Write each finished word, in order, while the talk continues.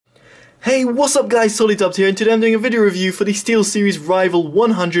Hey, what's up guys, Totallydubbed here, and today I'm doing a video review for the SteelSeries Rival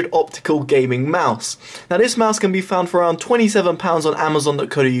 100 Optical Gaming Mouse. Now this mouse can be found for around £27 on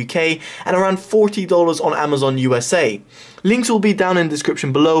Amazon.co.uk and around $40 on Amazon USA. Links will be down in the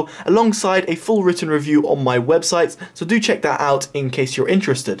description below, alongside a full written review on my website, so do check that out in case you're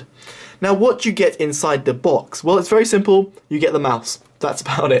interested. Now what do you get inside the box? Well, it's very simple, you get the mouse. That's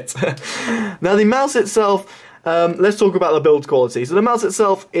about it. Now the mouse itself, let's talk about the build quality. So the mouse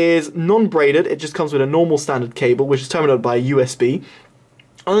itself is non-braided, it just comes with a normal standard cable which is terminated by a USB.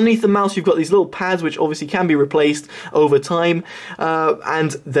 Underneath the mouse you've got these little pads which obviously can be replaced over time,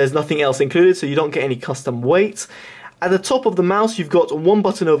 and there's nothing else included, so you don't get any custom weight. At the top of the mouse you've got one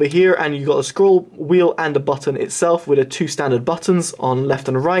button over here, and you've got a scroll wheel and a button itself with the two standard buttons on left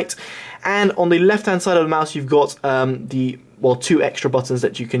and right. And on the left hand side of the mouse you've got two extra buttons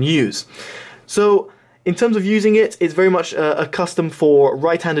that you can use. So in terms of using it, it's very much a custom for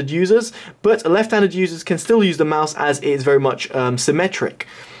right-handed users, but left-handed users can still use the mouse as it is very much symmetric.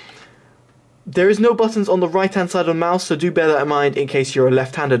 There is no buttons on the right-hand side of the mouse, so do bear that in mind in case you're a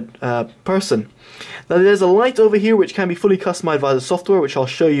left-handed person. Now there's a light over here which can be fully customized via the software, which I'll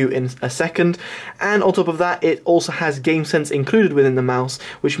show you in a second, and on top of that it also has GameSense included within the mouse,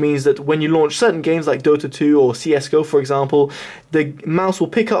 which means that when you launch certain games like Dota 2 or CSGO for example, the mouse will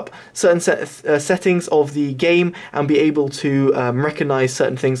pick up certain settings of the game and be able to recognize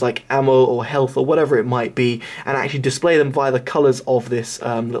certain things like ammo or health or whatever it might be, and actually display them via the colors of this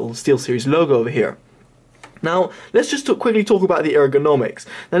little SteelSeries logo over here. Now, let's just quickly talk about the ergonomics.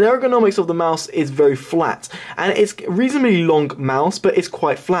 Now, the ergonomics of the mouse is very flat, and it's a reasonably long mouse, but it's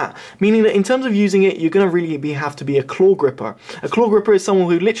quite flat, meaning that in terms of using it, you're going to really have to be a claw gripper. A claw gripper is someone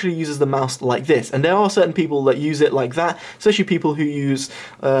who literally uses the mouse like this, and there are certain people that use it like that, especially people who use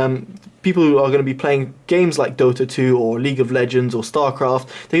people who are going to be playing games like Dota 2 or League of Legends or StarCraft.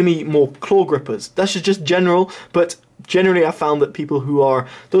 They're going to be more claw grippers. That's just general, but generally I found that people who are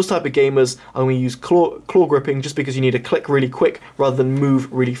those type of gamers are going to use claw gripping just because you need to click really quick rather than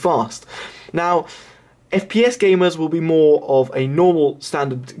move really fast. Now, FPS gamers will be more of a normal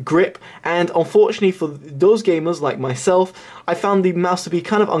standard grip, and unfortunately for those gamers like myself, I found the mouse to be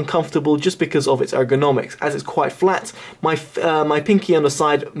kind of uncomfortable just because of its ergonomics. As it's quite flat, my pinky on the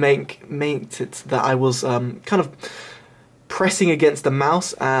side made it that I was kind of pressing against the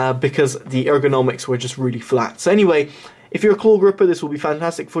mouse because the ergonomics were just really flat. So anyway, if you're a claw gripper, this will be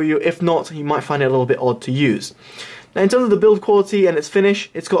fantastic for you. If not, you might find it a little bit odd to use. Now in terms of the build quality and its finish,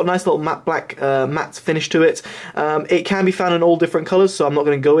 it's got a nice little matte black matte finish to it. It can be found in all different colours, so I'm not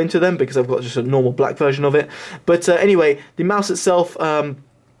going to go into them because I've got just a normal black version of it. But anyway, the mouse itself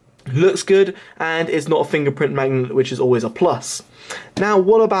looks good, and it's not a fingerprint magnet, which is always a plus. Now,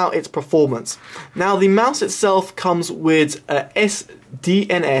 what about its performance? Now, the mouse itself comes with a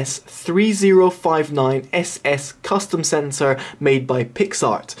SDNS 3059SS custom sensor made by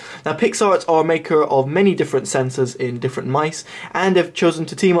PixArt. Now, PixArt are a maker of many different sensors in different mice, and they've chosen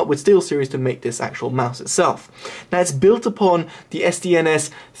to team up with SteelSeries to make this actual mouse itself. Now, it's built upon the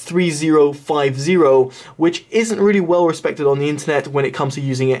SDNS 3050, which isn't really well respected on the internet when it comes to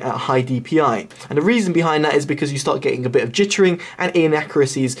using it at high DPI. And the reason behind that is because you start getting a bit of jittering and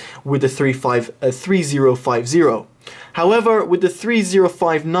inaccuracies with the 3050. However, with the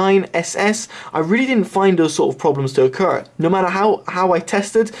 3059 SS, I really didn't find those sort of problems to occur. No matter how I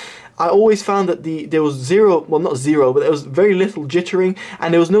tested, I always found that there was zero, well not zero, but there was very little jittering,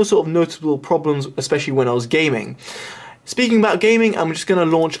 and there was no sort of noticeable problems, especially when I was gaming. Speaking about gaming, I'm just going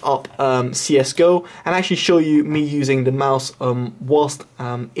to launch up CSGO and actually show you me using the mouse whilst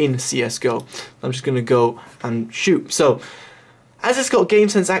in CSGO. I'm just going to go and shoot. So, as it's got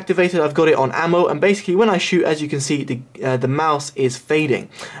GameSense activated, I've got it on ammo, and basically when I shoot, as you can see, the mouse is fading.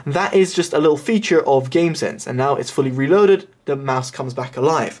 That is just a little feature of GameSense, and now it's fully reloaded, the mouse comes back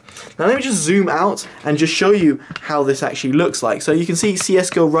alive. Now let me just zoom out and just show you how this actually looks like. So you can see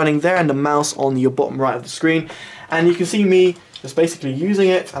CSGO running there and the mouse on your bottom right of the screen, and you can see me just basically using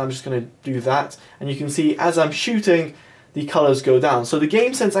it, and I'm just going to do that, and you can see as I'm shooting, the colors go down. So the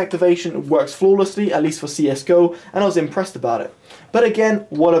GameSense activation works flawlessly, at least for CSGO, and I was impressed about it. But again,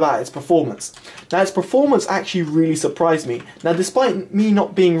 what about its performance? Now its performance actually really surprised me. Now despite me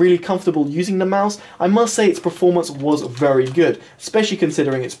not being really comfortable using the mouse, I must say its performance was very good, especially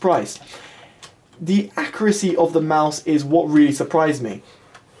considering its price. The accuracy of the mouse is what really surprised me,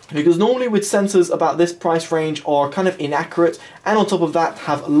 because normally with sensors about this price range are kind of inaccurate, and on top of that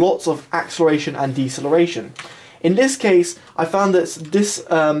have lots of acceleration and deceleration. In this case, I found that this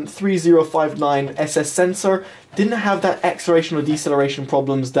 3059 SS sensor didn't have that acceleration or deceleration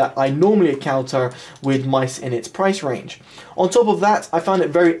problems that I normally encounter with mice in its price range. On top of that, I found it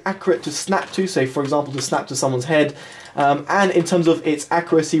very accurate to snap to, say for example to snap to someone's head, and in terms of its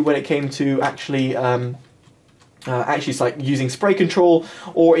accuracy when it came to actually it's like using spray control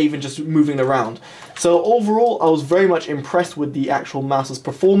or even just moving around. So overall, I was very much impressed with the actual mouse's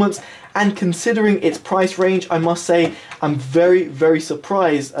performance, and considering its price range, I must say I'm very, very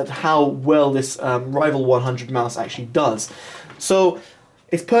surprised at how well this Rival 100 mouse actually does. So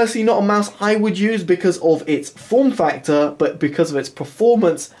it's personally not a mouse I would use because of its form factor, but because of its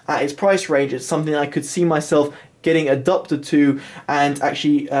performance at its price range, it's something I could see myself getting adapted to and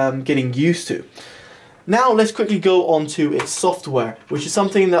actually getting used to. Now let's quickly go on to its software, which is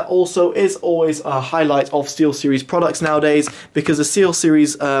something that also is always a highlight of SteelSeries products nowadays, because the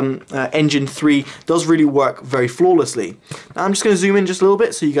SteelSeries Engine 3 does really work very flawlessly. Now I'm just going to zoom in just a little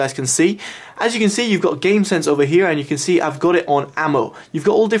bit so you guys can see. As you can see, you've got GameSense over here, and you can see I've got it on ammo. You've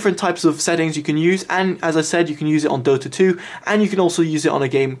got all different types of settings you can use, and as I said, you can use it on Dota 2, and you can also use it on a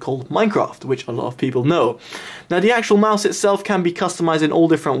game called Minecraft, which a lot of people know. Now the actual mouse itself can be customized in all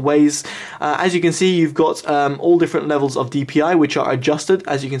different ways. As you can see, you've got all different levels of DPI, which are adjusted,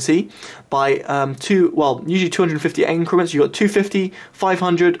 as you can see, by usually 250 increments. You've got 250,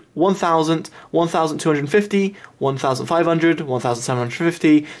 500, 1000, 1250, 1500,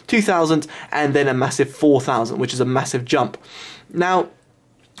 1750, 2000, and then a massive 4000, which is a massive jump. Now,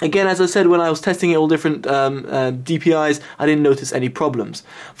 again, as I said, when I was testing it all different DPIs, I didn't notice any problems.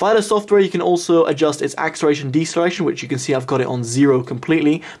 Via the software, you can also adjust its acceleration deceleration, which you can see I've got it on 0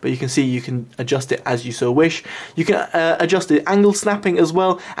 completely, but you can see you can adjust it as you so wish. You can adjust the angle snapping as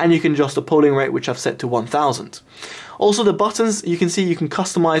well, and you can adjust the polling rate, which I've set to 1000. Also the buttons, you can see you can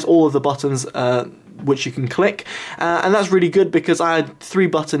customize all of the buttons which you can click, and that's really good because I had 3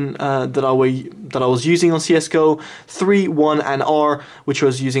 buttons that I was using on CSGO, 3, 1 and R, which I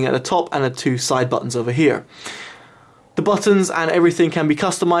was using at the top, and the 2 side buttons over here. The buttons and everything can be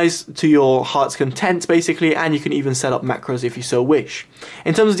customized to your heart's content basically, and you can even set up macros if you so wish.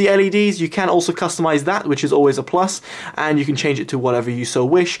 In terms of the LEDs, you can also customize that, which is always a plus, and you can change it to whatever you so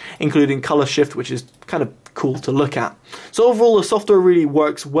wish, including color shift, which is kind of cool to look at. So overall, the software really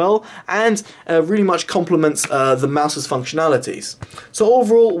works well and really much complements the mouse's functionalities. So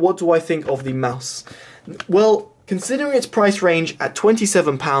overall, what do I think of the mouse? Well, considering its price range at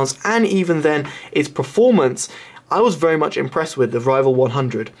 £27 and even then its performance, I was very much impressed with the Rival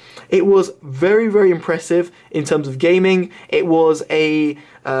 100. It was very, very impressive in terms of gaming. It was a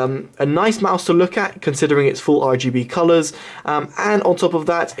nice mouse to look at considering its full RGB colors, and on top of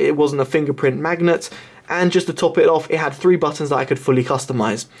that, it wasn't a fingerprint magnet. And just to top it off, it had 3 buttons that I could fully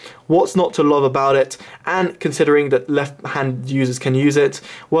customize. What's not to love about it? And considering that left-hand users can use it,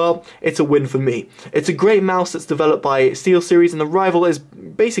 well, it's a win for me. It's a great mouse that's developed by SteelSeries, and the Rival is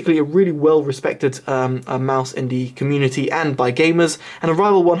basically a really well-respected mouse in the community and by gamers. And the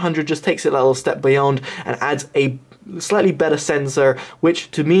Rival 100 just takes it a little step beyond and adds a slightly better sensor,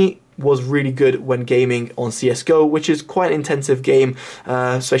 which to me was really good when gaming on CSGO, which is quite an intensive game,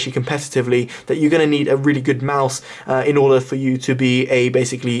 especially competitively, that you're going to need a really good mouse in order for you to be a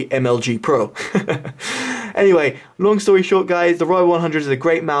basically MLG pro. Anyway, long story short guys, the Rival 100 is a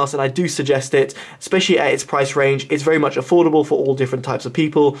great mouse and I do suggest it, especially at its price range. It's very much affordable for all different types of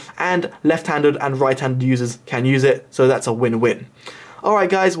people, and left-handed and right-handed users can use it, so that's a win-win.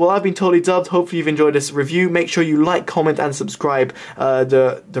 Alright guys, well I've been Totally Dubbed, hopefully you've enjoyed this review. Make sure you like, comment and subscribe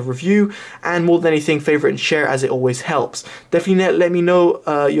the review, and more than anything favourite and share, as it always helps. Definitely let me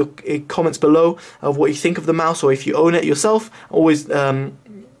know your comments below of what you think of the mouse, or if you own it yourself. Always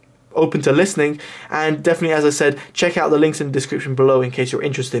open to listening, and definitely, as I said, check out the links in the description below in case you're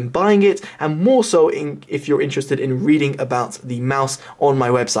interested in buying it, and more so if you're interested in reading about the mouse on my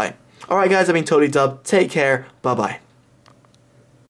website. Alright guys, I've been Totally Dubbed, take care, bye bye.